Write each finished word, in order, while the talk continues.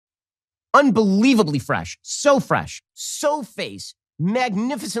Unbelievably fresh, so face,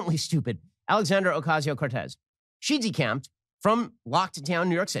 magnificently stupid, Alexandra Ocasio-Cortez. She decamped from locked down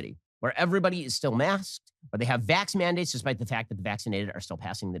New York City, where everybody is still masked, where they have vax mandates, despite the fact that the vaccinated are still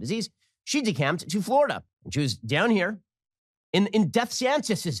passing the disease. She decamped to Florida, and she was down here in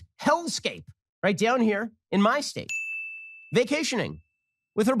DeSantis's hellscape, right down here in my state, vacationing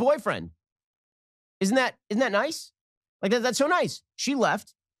with her boyfriend. Isn't that nice? Like, that's so nice. She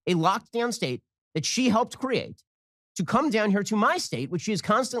left a locked down state that she helped create to come down here to my state, which she is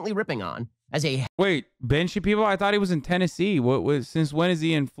constantly ripping on as a... Wait, Ben Shapiro? I thought he was in Tennessee. Since when is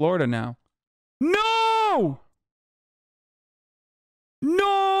he in Florida now? No!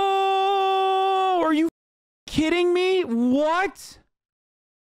 No! Are you kidding me? What?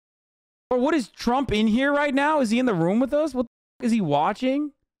 Or what, is Trump in here right now? Is he in the room with us? What the is he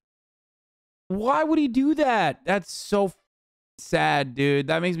watching? Why would he do that? That's so sad, dude.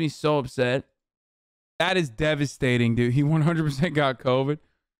 That makes me so upset. That is devastating, dude. He 100% got COVID.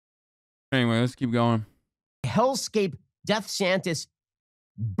 Anyway, let's keep going. Hellscape, DeSantis,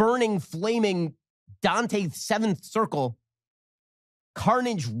 burning, flaming, Dante Seventh Circle,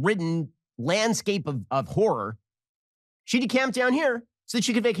 carnage-ridden landscape of horror. She decamped down here so that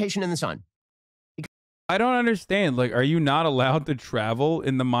she could vacation in the sun. I don't understand. Like, are you not allowed to travel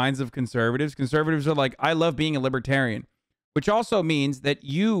in the minds of conservatives? Conservatives are like, I love being a libertarian, which also means that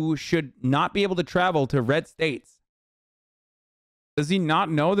you should not be able to travel to red states. Does he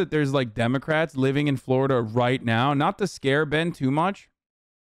not know that there's like Democrats living in Florida right now? Not to scare Ben too much,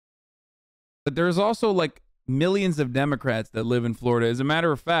 but there's also like millions of Democrats that live in Florida. As a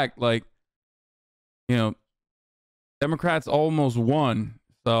matter of fact, like, you know, Democrats almost won.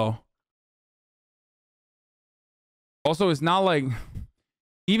 So also, it's not like,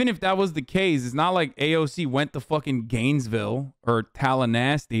 even if that was the case, it's not like AOC went to fucking Gainesville or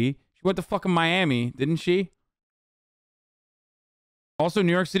Tallahassee. She went to fucking Miami, didn't she? Also,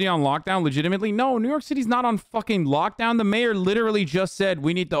 New York City on lockdown, legitimately? No, New York City's not on fucking lockdown. The mayor literally just said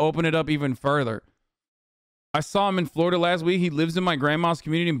we need to open it up even further. I saw him in Florida last week. He lives in my grandma's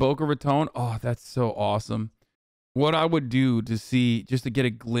community in Boca Raton. Oh, that's so awesome. What I would do to see, just to get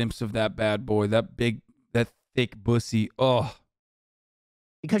a glimpse of that bad boy, that thick bussy. Oh.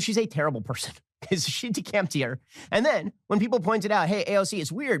 Because she's a terrible person. Because she decamped here. And then when people pointed out, hey, AOC, it's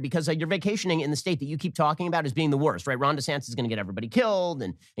weird because you're vacationing in the state that you keep talking about as being the worst, right? Ron DeSantis is going to get everybody killed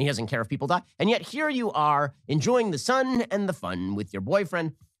and he doesn't care if people die. And yet here you are enjoying the sun and the fun with your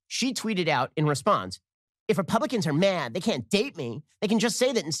boyfriend. She tweeted out in response, if Republicans are mad, they can't date me. They can just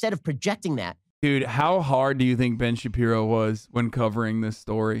say that instead of projecting that. Dude, how hard do you think Ben Shapiro was when covering this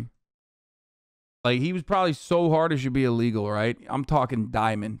story? Like, he was probably so hard it should be illegal, right? I'm talking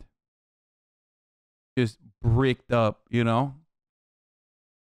diamond. Just bricked up, you know?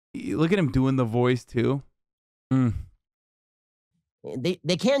 Look at him doing the voice, too.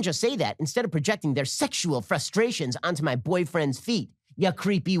 They can just say that instead of projecting their sexual frustrations onto my boyfriend's feet. You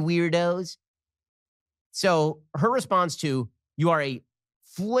creepy weirdos. So her response to, you are a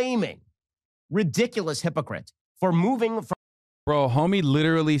flaming, ridiculous hypocrite for moving from... Bro, homie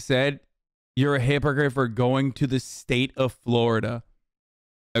literally said, you're a hypocrite for going to the state of Florida.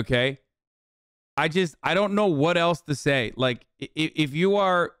 Okay? I don't know what else to say. Like, if you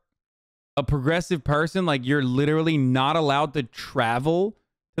are a progressive person, like, you're literally not allowed to travel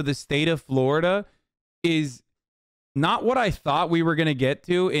to the state of Florida is not what I thought we were going to get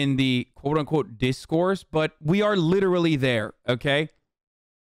to in the quote unquote discourse, but we are literally there. Okay?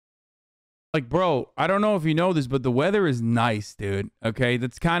 Like, bro, I don't know if you know this, but the weather is nice, dude. Okay?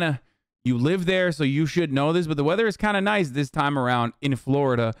 That's kind of... You live there, so you should know this, but the weather is kind of nice this time around in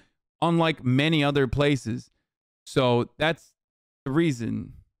Florida, unlike many other places. So that's the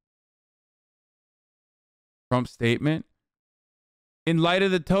reason. Trump's statement. In light of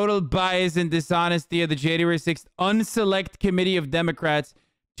the total bias and dishonesty of the January 6th unselect committee of Democrats,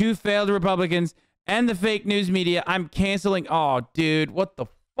 2 failed Republicans, and the fake news media, I'm canceling. Oh, dude, what the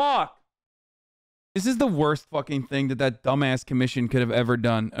fuck? This is the worst fucking thing that dumbass commission could have ever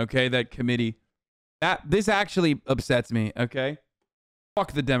done, okay? That committee. This actually upsets me, okay?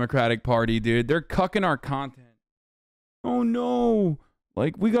 Fuck the Democratic Party, dude. They're cucking our content. Oh, no.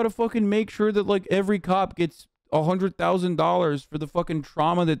 Like, we gotta fucking make sure that, like, every cop gets $100,000 for the fucking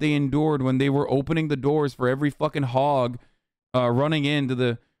trauma that they endured when they were opening the doors for every fucking hog running into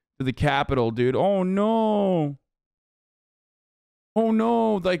the Capitol, dude. Oh, no. Oh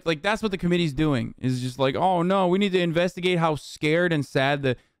no, like that's what the committee's doing. Is just like, oh no, we need to investigate how scared and sad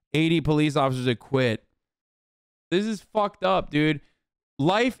the 80 police officers that quit. This is fucked up, dude.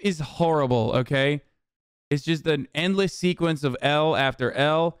 Life is horrible, okay? It's just an endless sequence of L after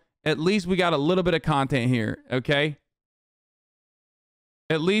L at least we got a little bit of content here, okay?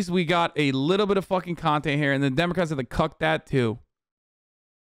 At least we got a little bit of fucking content here, and the Democrats have to cuck that too.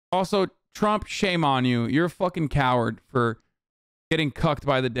 Also, Trump, shame on you. You're a fucking coward for getting cucked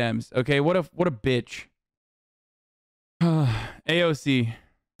by the Dems, okay? What a bitch. AOC.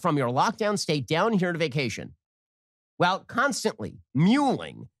 From your lockdown state down here to vacation, while constantly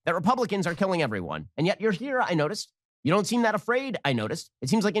mewling that Republicans are killing everyone. And yet you're here, I noticed. You don't seem that afraid, I noticed. It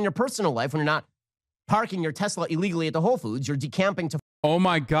seems like in your personal life, when you're not parking your Tesla illegally at the Whole Foods, you're decamping to... Oh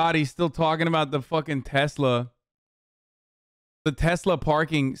my God, he's still talking about the fucking Tesla. The Tesla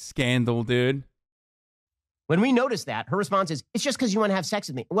parking scandal, dude. When we notice that, her response is, it's just because you want to have sex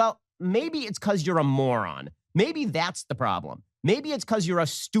with me. Well, maybe it's because you're a moron. Maybe that's the problem. Maybe it's because you're a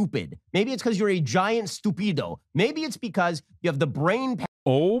stupid. Maybe it's because you're a giant stupido. Maybe it's because you have the brain...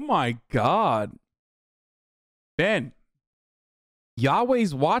 Oh my God. Ben,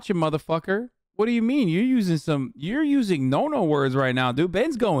 Yahweh's watching, motherfucker. What do you mean? You're using no words right now, dude.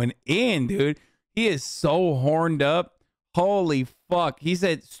 Ben's going in, dude. He is so horned up. Holy fuck. He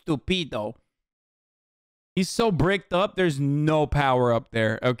said stupido. He's so bricked up. There's no power up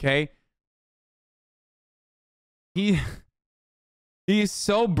there, okay? He is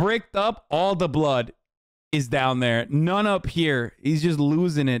so bricked up. All the blood is down there. None up here. He's just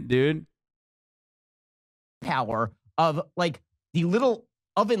losing it, dude. Power of like the little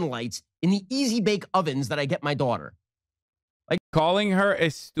oven lights in the easy bake ovens that I get my daughter. Like calling her a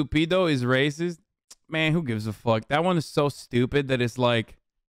stupido is racist. Man, who gives a fuck? That one is so stupid that it's like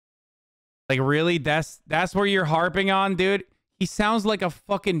really, that's where you're harping on, dude. He sounds like a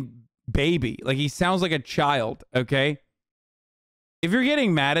fucking baby. Like he sounds like a child. Okay. If you're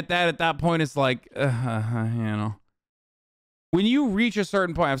getting mad at that point, it's like, you know, when you reach a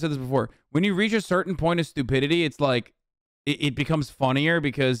certain point, I've said this before, when you reach a certain point of stupidity, it's like, it becomes funnier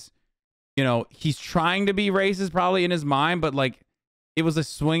because, you know, he's trying to be racist probably in his mind, but like it was a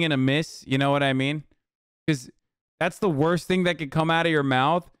swing and a miss. You know what I mean? Because that's the worst thing that could come out of your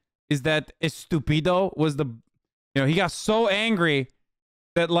mouth is that estupido was the, you know, he got so angry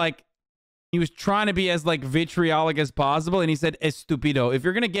that like he was trying to be as like vitriolic as possible. And he said estupido. If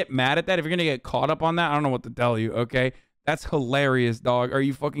you're going to get mad at that, if you're going to get caught up on that, I don't know what to tell you. Okay. That's hilarious, dog. Are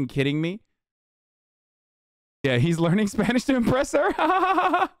you fucking kidding me? Yeah, he's learning Spanish to impress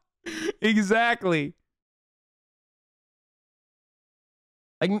her. Exactly.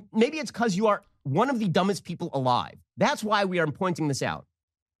 Like maybe it's because you are one of the dumbest people alive. That's why we are pointing this out.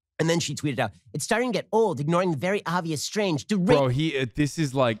 And then she tweeted out, it's starting to get old, ignoring the very obvious strange. Bro, he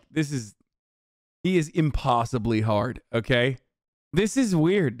is impossibly hard, okay? This is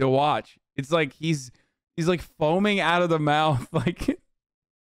weird to watch. It's like he's like foaming out of the mouth, like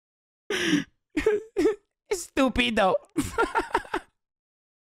stupido.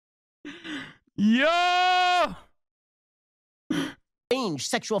 Yo! Strange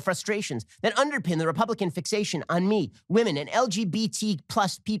sexual frustrations that underpin the Republican fixation on me, women, and LGBT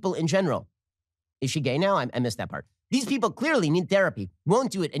plus people in general. Is she gay now? I missed that part. These people clearly need therapy,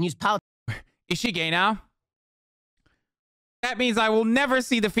 won't do it, and use politics. Is she gay now? That means I will never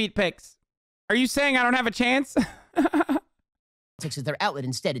see the feet pics. Are you saying I don't have a chance? Politics is their outlet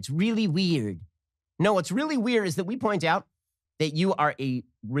instead. It's really weird. No, what's really weird is that we point out that you are a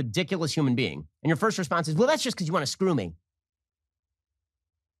ridiculous human being. And your first response is, well, that's just because you want to screw me.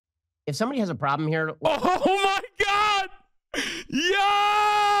 If somebody has a problem here... Oh my God!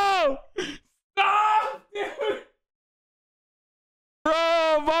 Yo! Stop, dude!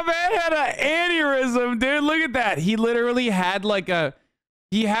 Bro, my man had an aneurysm, dude. Look at that. He literally had like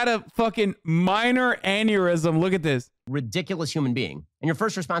he had a fucking minor aneurysm. Look at this. Ridiculous human being. And your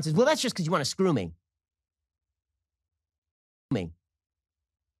first response is, well, that's just because you want to screw me.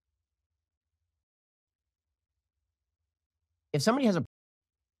 If somebody has a...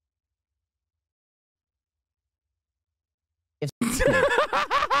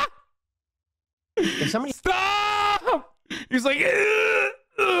 If somebody... Stop! He's like...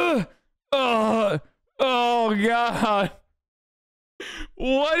 oh God.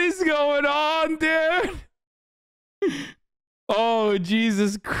 What is going on, dude? Oh,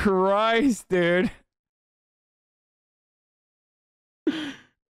 Jesus Christ, dude.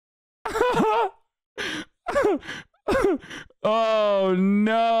 Oh,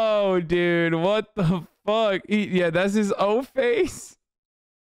 no, dude. What the fuck? Yeah, that's his O face.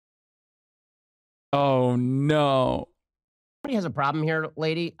 Oh, no. Somebody has a problem here,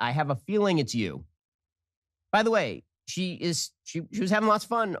 lady. I have a feeling it's you. By the way, she was having lots of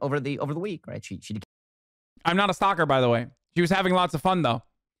fun over the week, right? I'm not a stalker, by the way. She was having lots of fun, though.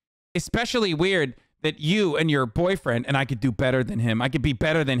 Especially weird that you and your boyfriend, and I could do better than him, I could be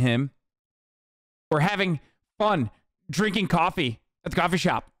better than him, we're having fun drinking coffee at the coffee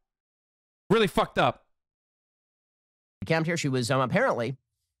shop. Really fucked up. Camped here. She was apparently,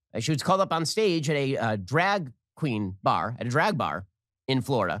 she was called up on stage at a drag queen bar, at a drag bar in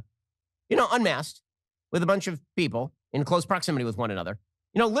Florida, you know, unmasked with a bunch of people in close proximity with one another,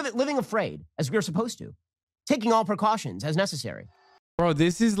 you know, living afraid as we're supposed to, taking all precautions as necessary. Bro,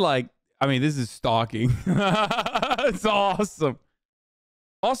 this is like, I mean, this is stalking. It's awesome.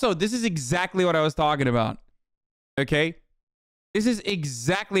 Also, this is exactly what I was talking about. Okay? This is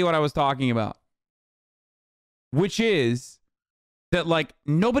exactly what I was talking about. Which is that, like,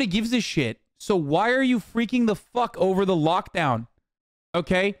 nobody gives a shit. So why are you freaking the fuck over the lockdown?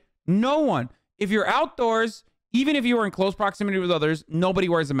 Okay? No one. If you're outdoors, even if you are in close proximity with others, nobody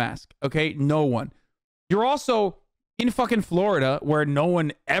wears a mask. Okay? No one. You're also in fucking Florida where no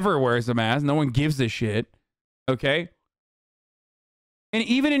one ever wears a mask. No one gives a shit. Okay? And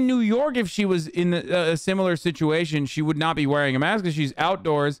even in New York, if she was in a similar situation, she would not be wearing a mask because she's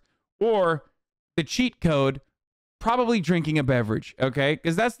outdoors, or the cheat code, probably drinking a beverage, okay?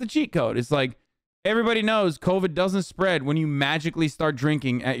 Because that's the cheat code. It's like, everybody knows COVID doesn't spread when you magically start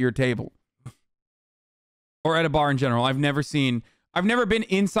drinking at your table or at a bar in general. I've never been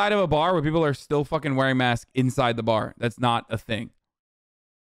inside of a bar where people are still fucking wearing masks inside the bar. That's not a thing.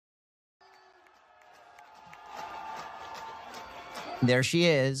 There she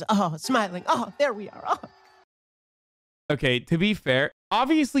is. Oh, smiling. Oh, there we are. Oh. Okay, to be fair,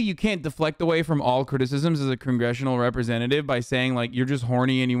 obviously you can't deflect away from all criticisms as a congressional representative by saying, like, you're just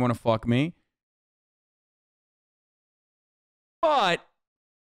horny and you want to fuck me. But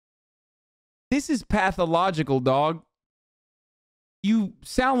this is pathological, dog. You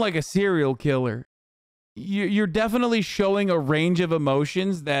sound like a serial killer. You're definitely showing a range of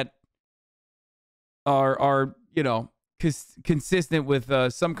emotions that are you know, consistent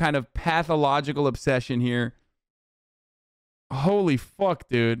with some kind of pathological obsession here. Holy fuck,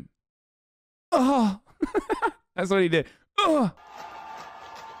 dude. Oh, that's what he did. Oh.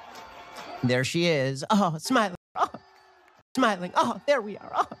 There she is. Oh, smiling. Oh, smiling. Oh, there we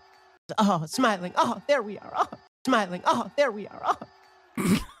are. Oh, smiling. Oh, there we are. Oh, smiling. Oh, there we are.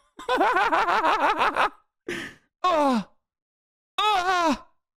 Oh. Oh.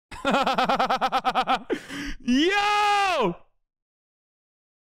 Yo!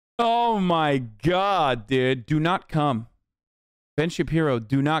 Oh my God, dude. Do not come. Ben Shapiro,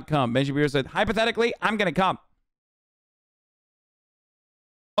 do not come. Ben Shapiro said, hypothetically, I'm going to come.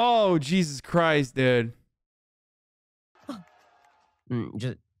 Oh, Jesus Christ, dude.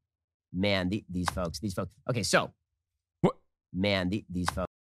 Man, these folks. Okay, so. What? Man, these folks.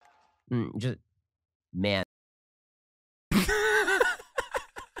 Man.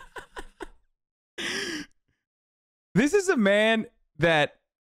 This is a man that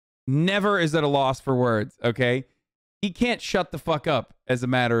never is at a loss for words, okay? He can't shut the fuck up, as a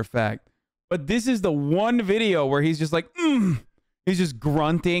matter of fact. But this is the one video where he's just like, he's just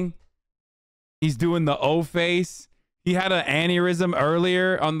grunting. He's doing the O face. He had an aneurysm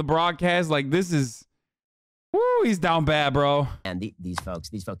earlier on the broadcast. Like, this is, woo, he's down bad, bro. And these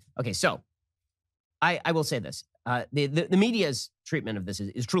folks. Okay, so I will say this. The media's treatment of this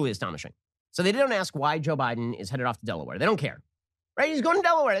is truly astonishing. So they don't ask why Joe Biden is headed off to Delaware. They don't care. Right? He's going to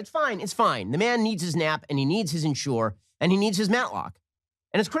Delaware. It's fine. It's fine. The man needs his nap, and he needs his Ensure, and he needs his Matlock.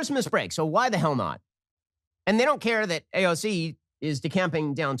 And it's Christmas break, so why the hell not? And they don't care that AOC is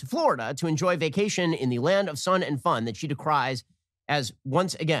decamping down to Florida to enjoy vacation in the land of sun and fun that she decries as,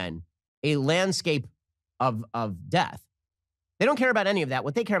 once again, a landscape of death. They don't care about any of that.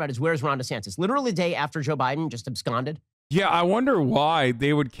 What they care about is, where's Ron DeSantis? Literally the day after Joe Biden just absconded. Yeah, I wonder why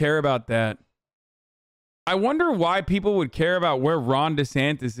they would care about that. I wonder why people would care about where Ron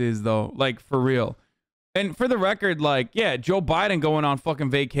DeSantis is, though. Like, for real. And for the record, like, yeah, Joe Biden going on fucking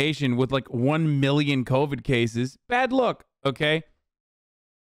vacation with like 1 million COVID cases. Bad look, okay?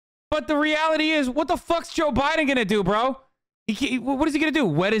 But the reality is, what the fuck's Joe Biden gonna do, bro? What is he gonna do?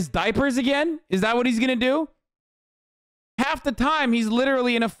 Wet his diapers again? Is that what he's gonna do? Half the time, he's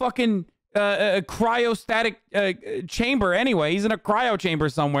literally in a fucking a cryostatic chamber anyway. He's in a cryo chamber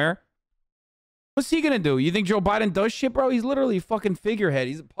somewhere. What's he gonna do? You think Joe Biden does shit, bro? He's literally a fucking figurehead.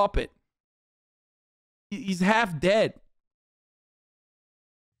 He's a puppet. He's half dead.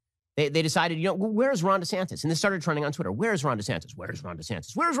 They decided, you know, where's Ron DeSantis? And this started trending on Twitter. Where's Ron DeSantis? Where's Ron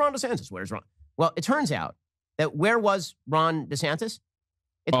DeSantis? Where's Ron DeSantis? Where's Ron? Well, it turns out that where was Ron DeSantis?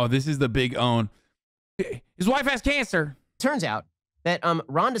 Oh, this is the big own. His wife has cancer. Turns out that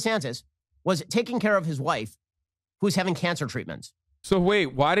Ron DeSantis was taking care of his wife who's having cancer treatments. So wait,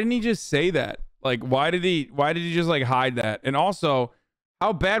 why didn't he just say that? Like, why did he just like hide that? And also,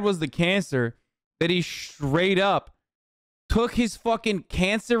 how bad was the cancer that he straight up took his fucking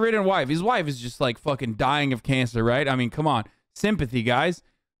cancer-ridden wife? His wife is just like fucking dying of cancer, right? I mean, come on. Sympathy, guys.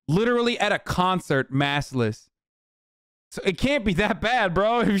 Literally at a concert, maskless. So it can't be that bad,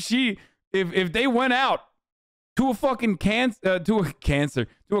 bro. If they went out to a fucking to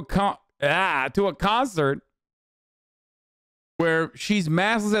a concert where she's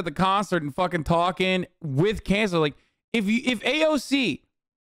maskless at the concert and fucking talking with cancer, like if AOC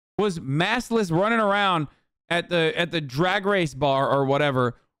was maskless running around at the drag race bar or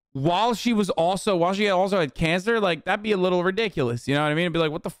whatever while she also had cancer, like that'd be a little ridiculous. You know what I mean? It'd be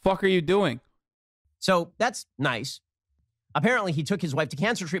like, what the fuck are you doing? So that's nice. Apparently, he took his wife to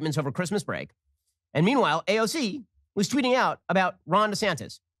cancer treatments over Christmas break. And meanwhile, AOC was tweeting out about Ron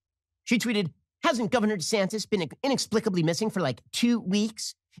DeSantis. She tweeted, hasn't Governor DeSantis been inexplicably missing for like 2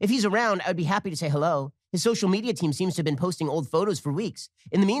 weeks? If he's around, I would be happy to say hello. His social media team seems to have been posting old photos for weeks.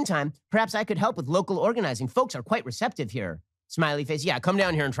 In the meantime, perhaps I could help with local organizing. Folks are quite receptive here. Smiley face. Yeah, come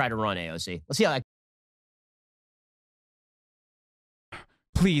down here and try to run, AOC. Let's see how that.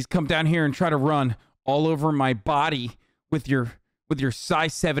 Please come down here and try to run all over my body with your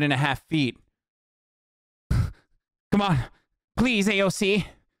size 7.5 feet. Come on, please, AOC.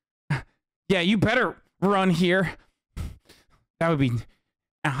 Yeah, you better run here. That would be,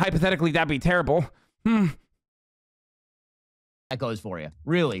 hypothetically, that'd be terrible. That goes for you.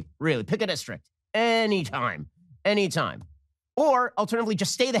 Really, really. Pick a district. Anytime. Or, alternatively,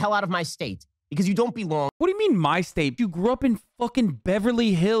 just stay the hell out of my state because you don't belong. What do you mean my state? You grew up in fucking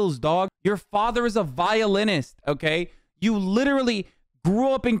Beverly Hills, dog. Your father is a violinist, okay? You literally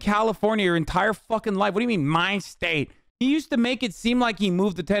grew up in California your entire fucking life. What do you mean, my state? He used to make it seem like he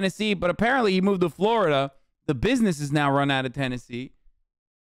moved to Tennessee, but apparently he moved to Florida. The business is now run out of Tennessee.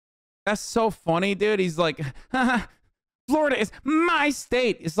 That's so funny, dude. He's like, Florida is my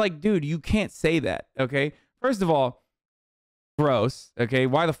state. It's like, dude, you can't say that, okay? First of all, gross, okay?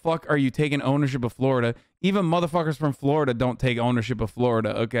 Why the fuck are you taking ownership of Florida? Even motherfuckers from Florida don't take ownership of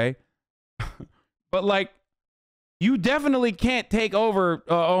Florida, okay? But like, you definitely can't take over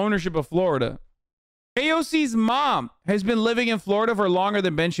ownership of Florida. AOC's mom has been living in Florida for longer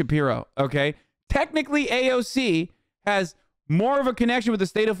than Ben Shapiro, okay? Technically, AOC has more of a connection with the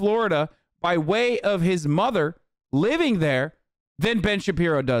state of Florida by way of his mother living there than Ben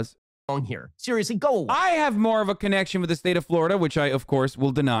Shapiro does. Here. Seriously, go away. I have more of a connection with the state of Florida, which I, of course,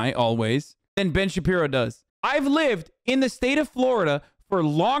 will deny always, than Ben Shapiro does. I've lived in the state of Florida for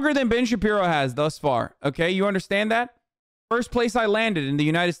longer than Ben Shapiro has thus far. Okay, you understand that? First place I landed in the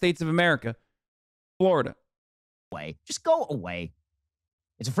United States of America, Florida. Just go away.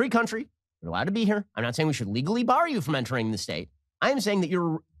 It's a free country. You're allowed to be here. I'm not saying we should legally bar you from entering the state. I am saying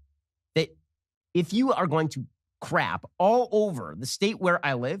that if you are going to crap all over the state where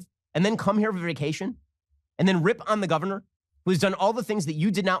I live and then come here for vacation and then rip on the governor who has done all the things that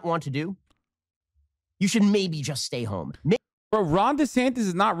you did not want to do, you should maybe just stay home. Bro, Ron DeSantis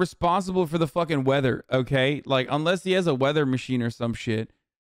is not responsible for the fucking weather, okay? Like, unless he has a weather machine or some shit.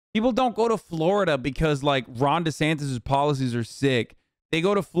 People don't go to Florida because, like, Ron DeSantis' policies are sick. They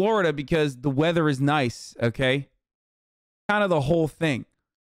go to Florida because the weather is nice, okay? Kind of the whole thing.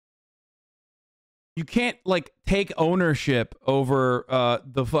 You can't, like, take ownership over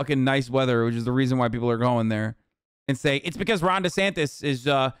the fucking nice weather, which is the reason why people are going there, and say, it's because Ron DeSantis is,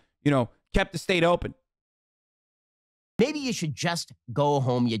 kept the state open. Maybe you should just go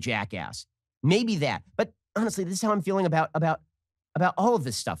home, you jackass. Maybe that. But honestly, this is how I'm feeling about all of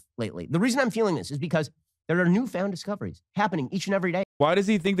this stuff lately. The reason I'm feeling this is because there are newfound discoveries happening each and every day. Why does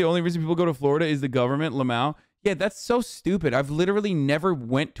he think the only reason people go to Florida is the government, Lamau? Yeah, that's so stupid. I've literally never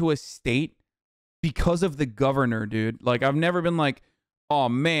went to a state because of the governor, dude. Like, I've never been like, oh,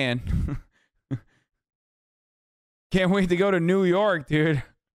 man. Can't wait to go to New York, dude.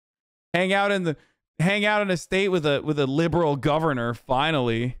 Hang out in a state with a liberal governor,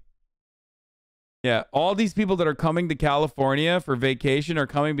 finally. Yeah, all these people that are coming to California for vacation are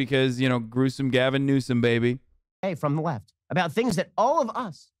coming because, gruesome Gavin Newsom, baby. Hey, from the left, about things that all of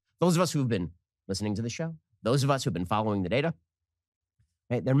us, those of us who've been listening to the show, those of us who've been following the data,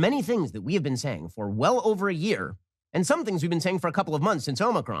 right, there are many things that we have been saying for well over a year, and some things we've been saying for a couple of months since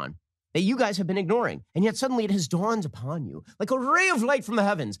Omicron, that you guys have been ignoring. And yet suddenly it has dawned upon you, like a ray of light from the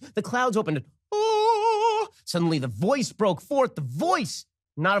heavens. The clouds opened, and suddenly the voice broke forth, the voice,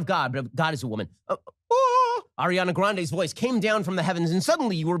 not of God, but of God is a woman. Ariana Grande's voice came down from the heavens, and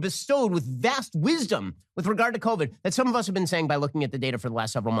suddenly you were bestowed with vast wisdom with regard to COVID that some of us have been saying by looking at the data for the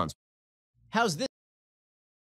last several months. How's this?